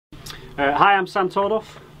Hi, I'm Sam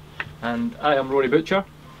Tordoff. And I am Rory Butcher.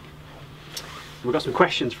 We've got some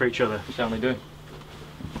questions for each other. We certainly do.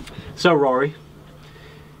 So Rory,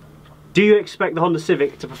 do you expect the Honda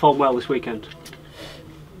Civic to perform well this weekend?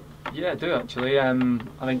 Yeah, I do actually. I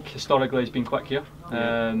think historically it's been quick here.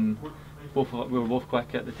 Yeah. We were both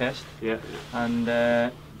quick at the test. Yeah. And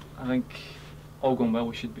I think all going well,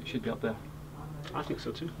 we should be up there. I think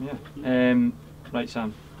so too. Yeah. Right,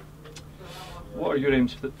 Sam. What are your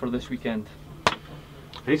aims for this weekend? I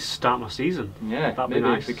need to start my season. Yeah, that'd maybe be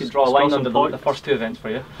nice. we could draw a line under the first two events for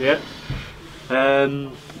you. Yeah.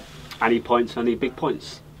 I need points. I need big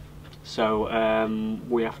points. So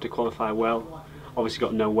we have to qualify well. Obviously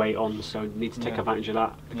got no weight on, so need to take advantage of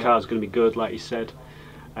that. The car's going to be good, like you said,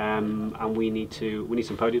 and we need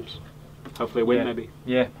some podiums. Hopefully a win, maybe.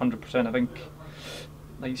 Yeah, 100%. I think,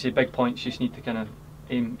 like you say, big points. You just need to kind of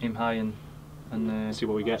aim high and see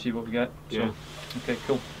what we get. Yeah. So, okay,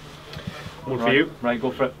 cool. One for you. Right,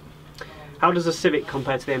 go for it. How does the Civic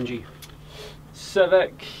compare to the MG?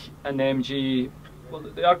 Civic and the MG, well,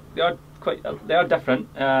 they are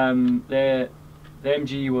different. The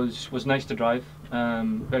MG was nice to drive,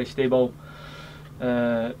 very stable,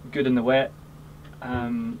 good in the wet.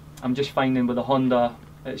 I'm just finding with the Honda,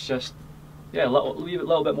 it's just a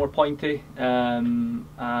little bit more pointy, and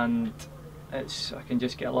I can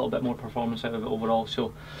just get a little bit more performance out of it overall.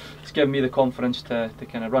 So it's given me the confidence to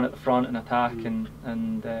kind of run at the front and attack,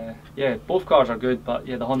 and yeah, both cars are good, but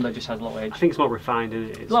yeah, the Honda just has a little edge. I think it's more refined, isn't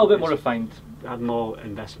it? It's a little bit more refined. Had more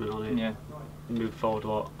investment on it. Yeah. Moved forward a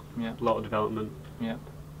lot. Yeah. A lot of development. Yeah.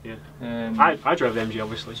 Yeah. I drove the MG,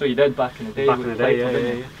 obviously. So you did back in the day. Back in the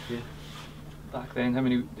day, yeah. Back then, how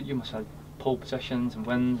many? You must have had pole positions and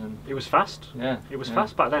wins, and it was fast. Yeah. It was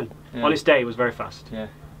fast back then. Yeah. On its day, it was very fast. Yeah.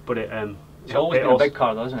 But it's always been a big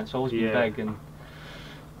car, though, isn't it? It's always been big, and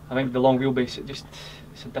I think the long wheelbase,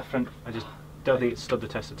 it's a different. I just don't think it stood the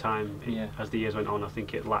test of time. As the years went on, I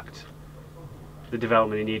think it lacked the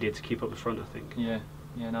development it needed to keep up the front. I think. Yeah,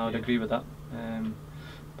 no, I'd agree with that.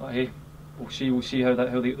 But hey, we'll see how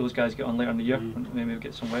those guys get on later in the year. And maybe we'll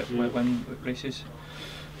get some wet win races.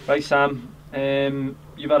 Right, Sam.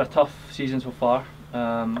 You've had a tough season so far.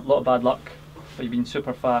 A lot of bad luck, but you've been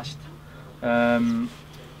super fast.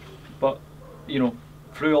 But you know,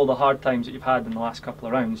 through all the hard times that you've had in the last couple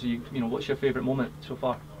of rounds, you know, what's your favourite moment so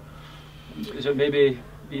far? Is it maybe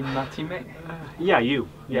being my teammate? Yeah, you.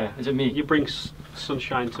 Yeah. Is it me? You bring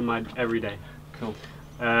sunshine to my everyday. Cool.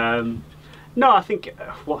 No, I think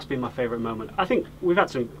what's been my favourite moment? I think we've had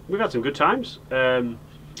some good times.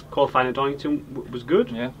 Qualifying at Donington was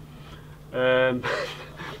good. Yeah.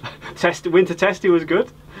 Winter testing was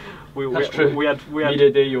good. That's true. We had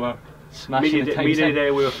media day. You were smashing the times. Media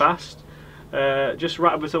day we were fast. Just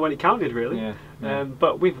right up until when it counted, really. Yeah.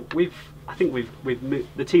 But I think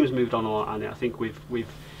the team's moved on a lot, and I think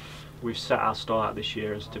we've set our stall out this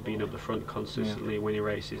year as to being up the front consistently, winning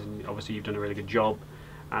races, and obviously you've done a really good job.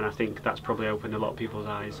 And I think that's probably opened a lot of people's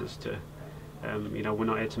eyes as to, you know, we're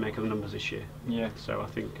not here to make other numbers this year. Yeah. So I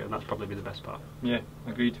think that's probably been the best part. Yeah,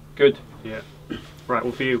 agreed. Good. Yeah. Right,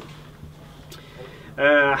 well for you.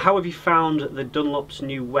 How have you found the Dunlop's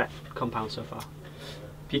new wet compound so far?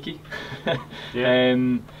 Peaky. Yeah.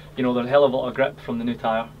 You know, there's a hell of a lot of grip from the new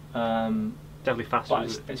tyre. Definitely fast.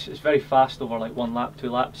 But it's very fast over like 1 lap, 2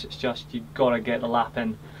 laps. It's just you've got to get the lap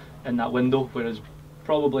in that window, whereas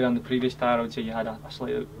probably on the previous tyre I would say you had a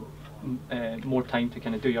slightly more time to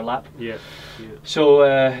kind of do your lap. Yeah. So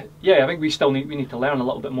yeah, I think we need to learn a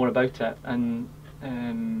little bit more about it, and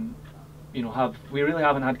you know, we really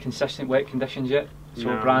haven't had consistent wet conditions yet. So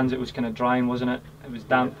no. Brands, it was kind of drying, wasn't it? It was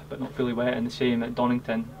damp but not fully wet, and the same at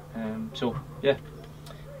Donington. So yeah,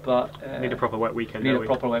 but need a proper wet weekend. Need a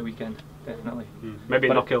proper wet weekend, definitely. Maybe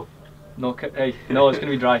a knock-hill. Hey, no, it's going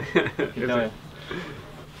to be dry.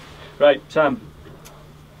 Right, Sam.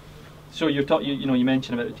 So you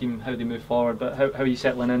mentioned about the team, how they move forward, but how are you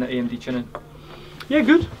settling in at AmD Tuning? Yeah,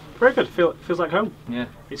 good, very good. Feels like home. Yeah.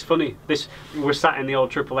 It's funny. We're sat in the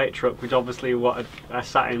old 888 truck, which obviously what I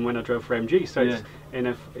sat in when I drove for MG. So it's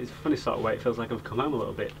a funny sort of way. It feels like I've come home a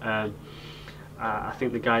little bit. I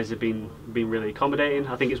think the guys have been really accommodating.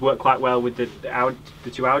 I think it's worked quite well with the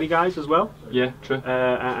two Audi guys as well. Yeah, true.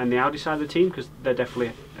 And the Audi side of the team, because they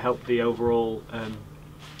definitely helped the overall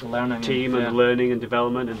team and learning and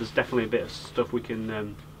development, and there's definitely a bit of stuff we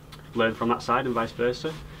can learn from that side and vice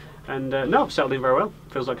versa. And no, I've settled in very well.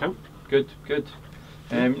 Feels like home. Good.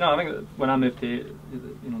 No, I think that when I moved to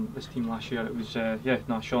this team last year, it was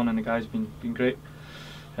Sean and the guys been great.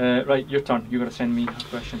 Right, your turn. You're going to send me a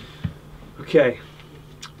question. Okay.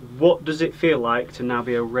 What does it feel like to now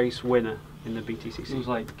be a race winner in the BTCC? It was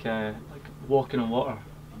like walking on water.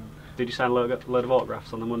 Did you sign a load of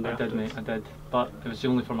autographs on the Monday? I did, afterwards? mate. I did, but it was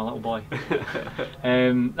only for my little boy.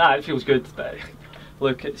 Nah, it feels good. But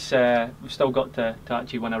look, it's we've still got to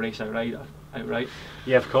actually win a race outright.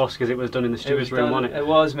 Yeah, of course, because it was done in the stewards' room, wasn't it? It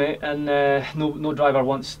was, mate, and no driver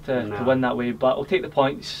wants to win that way. But we'll take the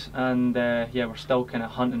points, and yeah, we're still kind of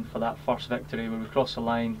hunting for that first victory where we cross the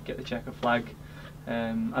line, get the checker flag,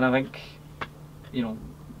 and I think, you know,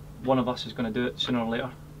 one of us is going to do it sooner or later.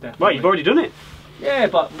 Definitely. Well, you've already done it. Yeah,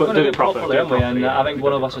 but we're going to do it properly, aren't we? And yeah, I think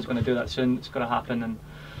one of us is going to do that soon. It's going to happen, and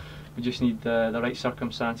we just need the right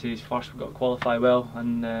circumstances. First, we've got to qualify well,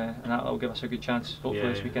 and that will give us a good chance,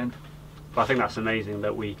 hopefully, this weekend. But I think that's amazing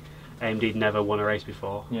that AmD never won a race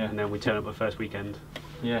before, and then we turn up the first weekend,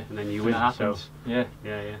 and then you win. So yeah.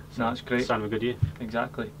 So no, that's great. Sign of a good year.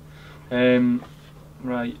 Exactly.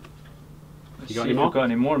 Right. You got any more? Got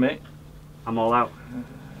any more, mate? I'm all out.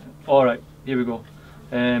 All right. Here we go.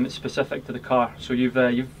 It's specific to the car. So you've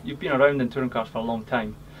been around in touring cars for a long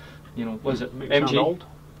time. You know, was it MG? Old?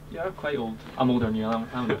 Yeah, quite old. I'm older than you.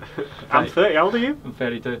 I'm 30. How old are you? I'm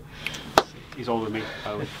 32. He's older than me.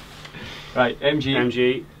 Right,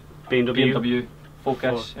 MG, BMW,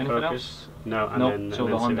 Focus, anything else? No, and so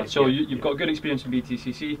then the Honda. Civic, so you've got good experience in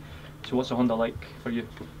BTCC. So what's the Honda like for you?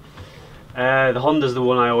 The Honda's the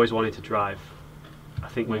one I always wanted to drive. I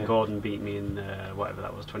think when Gordon beat me in whatever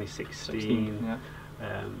that was, 2016.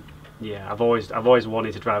 Yeah, I've always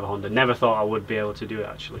wanted to drive a Honda. Never thought I would be able to do it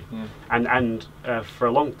actually. Yeah. And for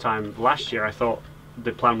a long time last year, I thought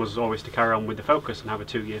the plan was always to carry on with the Focus and have a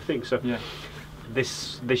 2-year thing. So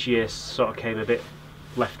this year sort of came a bit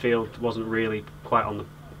left field. Wasn't really quite on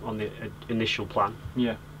the initial plan.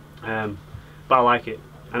 Yeah. But I like it,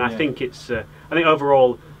 and I think it's I think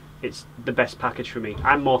overall it's the best package for me.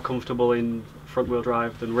 I'm more comfortable in front wheel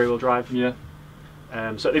drive than rear wheel drive. Yeah.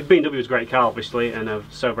 So the BMW was a great car, obviously, and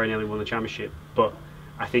so very nearly won the championship. But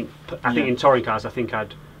I think in touring cars, I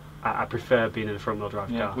prefer being in a front wheel drive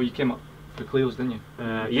car. Well, you came up for Clio's, didn't you?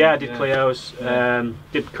 Yeah, I did Clio's.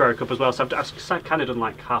 Did Carrera Cup as well. So I've kind of done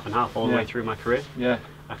like half and half all the way through my career. Yeah.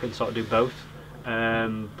 I can sort of do both.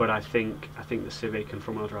 But I think the Civic and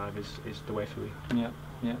front wheel drive is the way for me.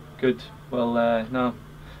 Yeah. Good. Well, no,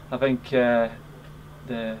 I think for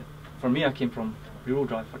me, I came from rear wheel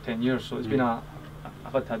drive for 10 years, so it's been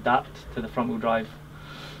I've had to adapt to the front wheel drive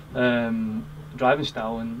driving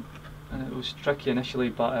style, and it was tricky initially,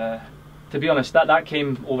 but to be honest, that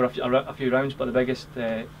came over a few rounds. But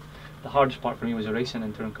the hardest part for me was the racing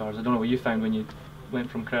in touring cars. I don't know what you found when you went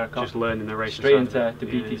from Carrera Cup, just learning the racing straight into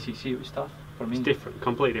BTCC. It was tough for me. It's different,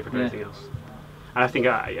 completely different from anything else. And I think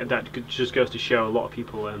that just goes to show a lot of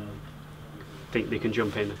people think they can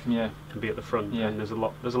jump in and be at the front. And there's a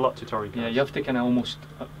lot to touring cars. Yeah, you have to kind of almost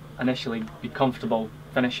initially be comfortable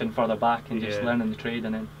finishing further back and just learning the trade,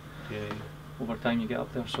 and then over time you get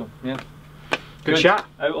up there. So yeah, good chat.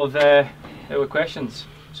 Out of questions.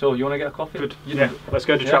 So you want to get a coffee? Good. Let's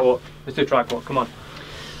go to track walk. Let's do track walk. Come on.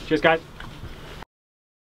 Cheers, guys.